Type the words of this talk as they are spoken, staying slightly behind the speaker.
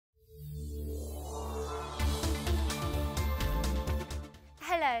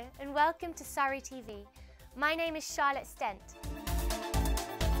and welcome to Surrey TV. My name is Charlotte Stent.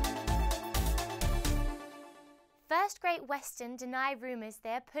 First Great Western deny rumours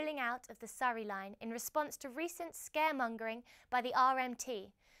they are pulling out of the Surrey line in response to recent scaremongering by the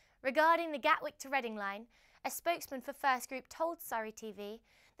RMT. Regarding the Gatwick to Reading line, a spokesman for First Group told SurreyTV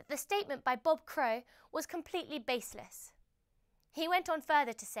that the statement by Bob Crow was completely baseless. He went on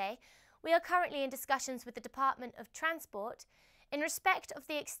further to say, "We are currently in discussions with the Department of Transport in respect of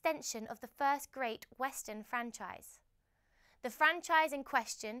the extension of the First Great Western franchise. The franchise in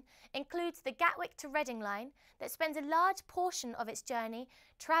question includes the Gatwick to Reading line that spends a large portion of its journey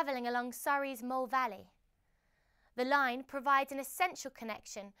travelling along Surrey's Mole Valley. The line provides an essential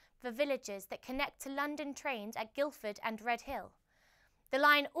connection for villagers that connect to London trains at Guildford and Red Hill. The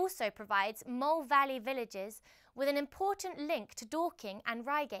line also provides Mole Valley villages with an important link to Dorking and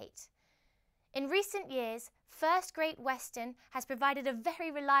Reigate. In recent years, First Great Western has provided a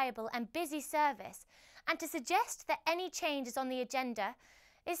very reliable and busy service, and to suggest that any change is on the agenda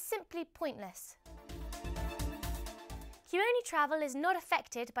is simply pointless." Kuoni Travel is not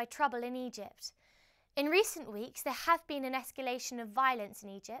affected by trouble in Egypt. In recent weeks, there have been an escalation of violence in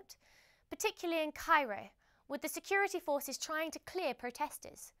Egypt, particularly in Cairo, with the security forces trying to clear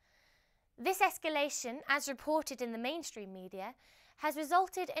protesters. This escalation, as reported in the mainstream media, has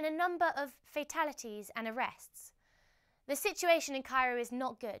resulted in a number of fatalities and arrests. The situation in Cairo is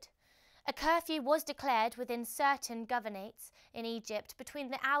not good. A curfew was declared within certain governorates in Egypt between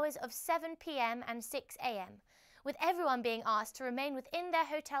the hours of 7 p.m. and 6 a.m., with everyone being asked to remain within their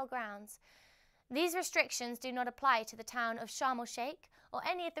hotel grounds. These restrictions do not apply to the town of Sharm el-Sheikh or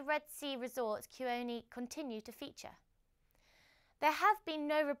any of the Red Sea resorts Kuoni continue to feature. There have been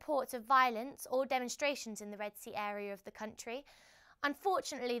no reports of violence or demonstrations in the Red Sea area of the country.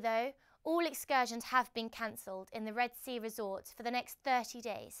 Unfortunately, though, all excursions have been cancelled in the Red Sea resorts for the next 30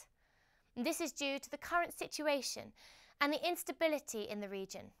 days. This is due to the current situation and the instability in the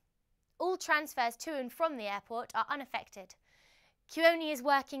region. All transfers to and from the airport are unaffected. Kuoni is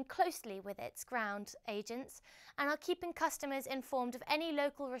working closely with its ground agents and are keeping customers informed of any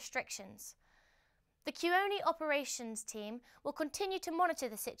local restrictions. The Kuoni operations team will continue to monitor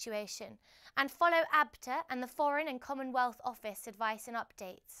the situation and follow ABTA and the Foreign and Commonwealth Office advice and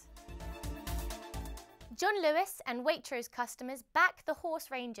updates. John Lewis and Waitrose customers back the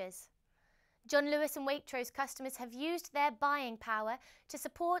horse rangers. John Lewis and Waitrose customers have used their buying power to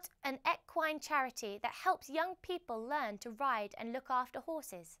support an equine charity that helps young people learn to ride and look after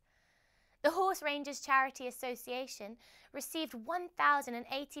horses. The Horse Rangers Charity Association received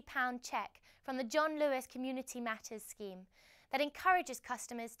 £1,080 cheque from the John Lewis Community Matters scheme that encourages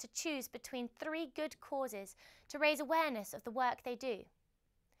customers to choose between 3 good causes to raise awareness of the work they do.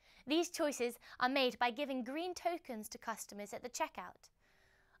 These choices are made by giving green tokens to customers at the checkout.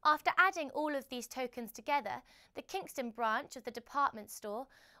 After adding all of these tokens together, the Kingston branch of the department store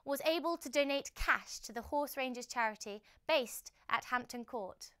was able to donate cash to the Horse Rangers charity based at Hampton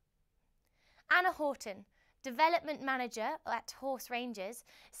Court. Anna Horton, development manager at Horse Rangers,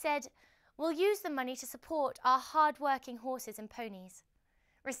 said, "We'll use the money to support our hard-working horses and ponies.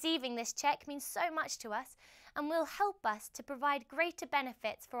 Receiving this cheque means so much to us and will help us to provide greater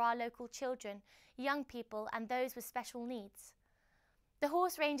benefits for our local children, young people and those with special needs." The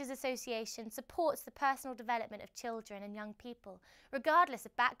Horse Rangers Association supports the personal development of children and young people, regardless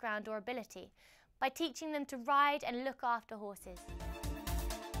of background or ability, by teaching them to ride and look after horses.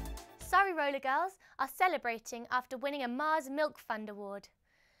 Surrey Rollergirls are celebrating after winning a Mars Milk Fund award.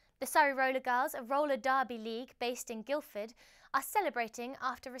 The Surrey Rollergirls, a roller derby league based in Guildford, are celebrating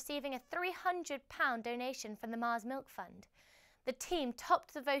after receiving a £300 donation from the Mars Milk Fund. The team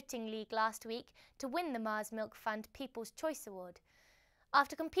topped the voting league last week to win the Mars Milk Fund People's Choice Award.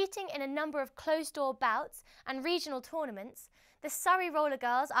 After competing in a number of closed-door bouts and regional tournaments, the Surrey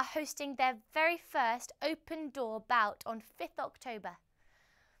Rollergirls are hosting their very first open-door bout on 5th October.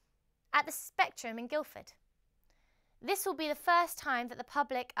 At the Spectrum in Guildford. This will be the first time that the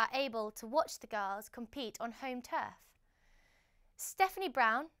public are able to watch the girls compete on home turf. Stephanie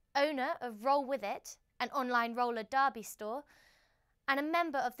Brown, owner of Roll With It, an online roller derby store, and a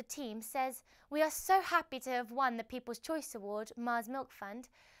member of the team, says, "We are so happy to have won the People's Choice Award, Mars Milk Fund.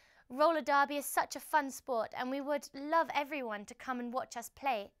 Roller derby is such a fun sport and we would love everyone to come and watch us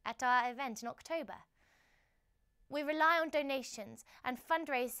play at our event in October. We rely on donations and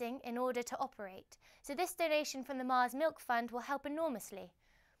fundraising in order to operate, so this donation from the Mars Milk Fund will help enormously.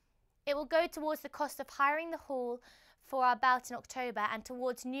 It will go towards the cost of hiring the hall for our bout in October and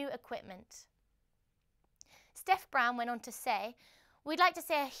towards new equipment." Steph Brown went on to say, We'd like to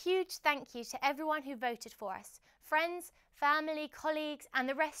say a huge thank you to everyone who voted for us, friends, family, colleagues and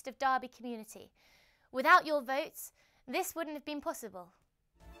the rest of Derby community. Without your votes, this wouldn't have been possible.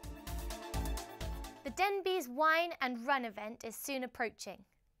 The Denbies Wine and Run event is soon approaching.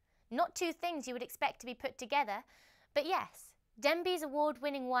 Not two things you would expect to be put together, but yes, Denbies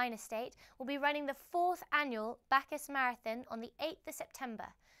award-winning wine estate will be running the 4th annual Bacchus Marathon on the 8th of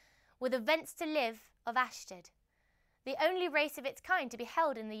September, with events to live of Ashtead, the only race of its kind to be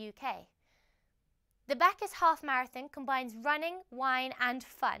held in the UK. The Bacchus Half Marathon combines running, wine and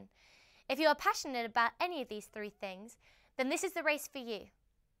fun. If you are passionate about any of these three things, then this is the race for you.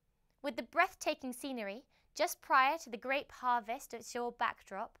 With the breathtaking scenery, just prior to the grape harvest as your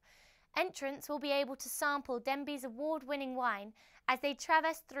backdrop, entrants will be able to sample Denbies award-winning wine as they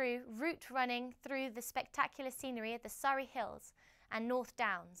traverse through route running through the spectacular scenery of the Surrey Hills and North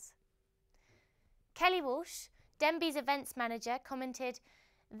Downs. Kelly Walsh, Denbies events manager, commented,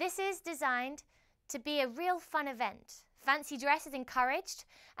 "This is designed to be a real fun event. Fancy dress is encouraged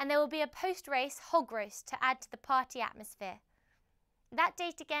and there will be a post-race hog roast to add to the party atmosphere." That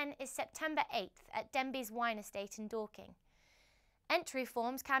date again is September 8th at Denbies Wine Estate in Dorking. Entry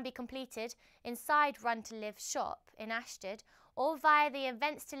forms can be completed inside Run to Live shop in Ashtead or via the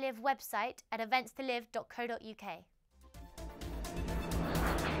Events to Live website at eventstolive.co.uk.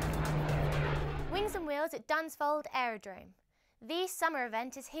 Wings and Wheels at Dunsfold Aerodrome. The summer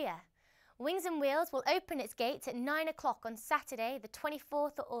event is here. Wings and Wheels will open its gates at 9 o'clock on Saturday the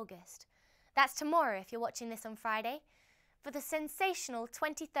 24th of August. That's tomorrow if you're watching this on Friday, for the sensational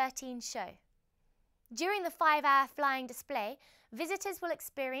 2013 show. During the 5-hour flying display, visitors will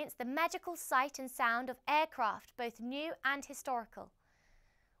experience the magical sight and sound of aircraft, both new and historical.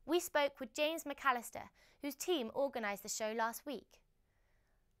 We spoke with James McAllister, whose team organised the show last week.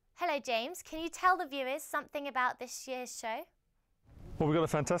 Hello James, can you tell the viewers something about this year's show? Well, we've got a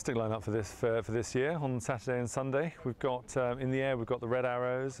fantastic lineup for this year on Saturday and Sunday. We've got in the air, we've got the Red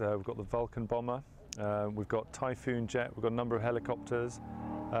Arrows, we've got the Vulcan bomber, we've got Typhoon jet, we've got a number of helicopters,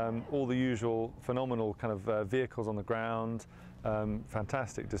 all the usual phenomenal kind of vehicles on the ground,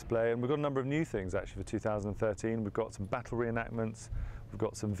 fantastic display, and we've got a number of new things actually for 2013. We've got some battle reenactments, we've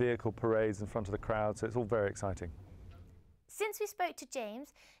got some vehicle parades in front of the crowd, so it's all very exciting. Since we spoke to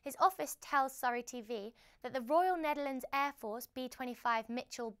James, his office tells SurreyTV that the Royal Netherlands Air Force B-25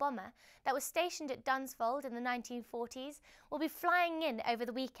 Mitchell bomber that was stationed at Dunsfold in the 1940s will be flying in over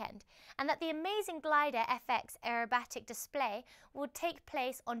the weekend, and that the amazing glider FX aerobatic display will take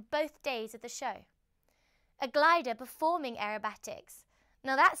place on both days of the show. A glider performing aerobatics.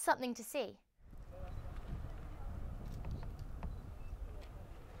 Now that's something to see.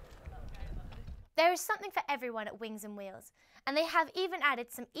 There is something for everyone at Wings and Wheels, and they have even added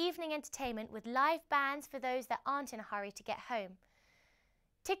some evening entertainment with live bands for those that aren't in a hurry to get home.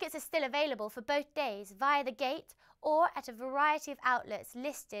 Tickets are still available for both days via the gate or at a variety of outlets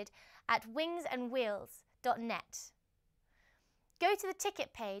listed at wingsandwheels.net. Go to the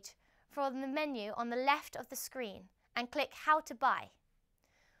ticket page from the menu on the left of the screen and click How to Buy.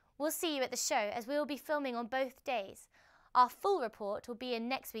 We'll see you at the show as we will be filming on both days. Our full report will be in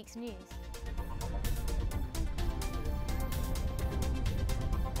next week's news.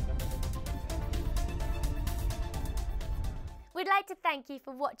 We'd like to thank you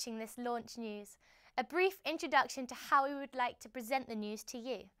for watching this launch news, a brief introduction to how we would like to present the news to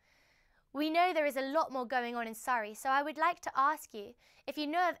you. We know there is a lot more going on in Surrey, so I would like to ask you, if you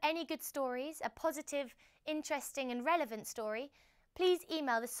know of any good stories, a positive, interesting and relevant story, please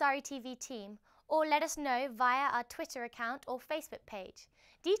email the SurreyTV team or let us know via our Twitter account or Facebook page.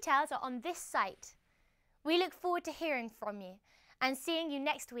 Details are on this site. We look forward to hearing from you and seeing you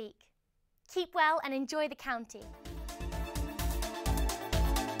next week. Keep well and enjoy the county.